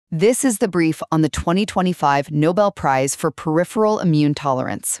This is the brief on the 2025 Nobel Prize for Peripheral Immune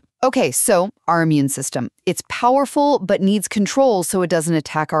Tolerance. Okay, so our immune system. It's powerful, but needs control so it doesn't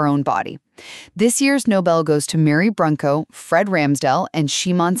attack our own body. This year's Nobel goes to Mary Brunkow, Fred Ramsdell, and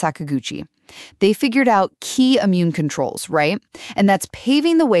Shimon Sakaguchi. They figured out key immune controls, right? And that's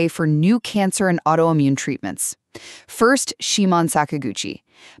paving the way for new cancer and autoimmune treatments. First, Shimon Sakaguchi.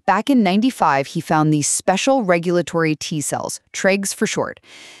 Back in '95, he found these special regulatory T cells, Tregs for short.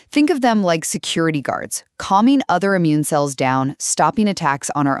 Think of them like security guards, calming other immune cells down, stopping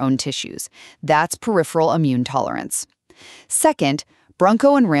attacks on our own tissues. That's peripheral immune tolerance. Second,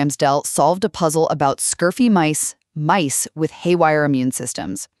 Brunkow and Ramsdell solved a puzzle about scurfy mice with haywire immune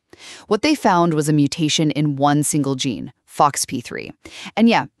systems. What they found was a mutation in one single gene, FOXP3. And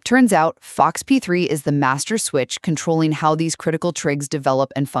yeah, turns out FOXP3 is the master switch controlling how these critical trigs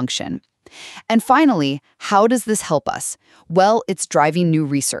develop and function. And finally, how does this help us? Well, it's driving new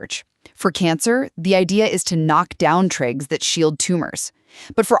research. For cancer, the idea is to knock down trigs that shield tumors.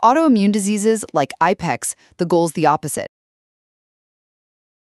 But for autoimmune diseases like IPEX, the goal's the opposite.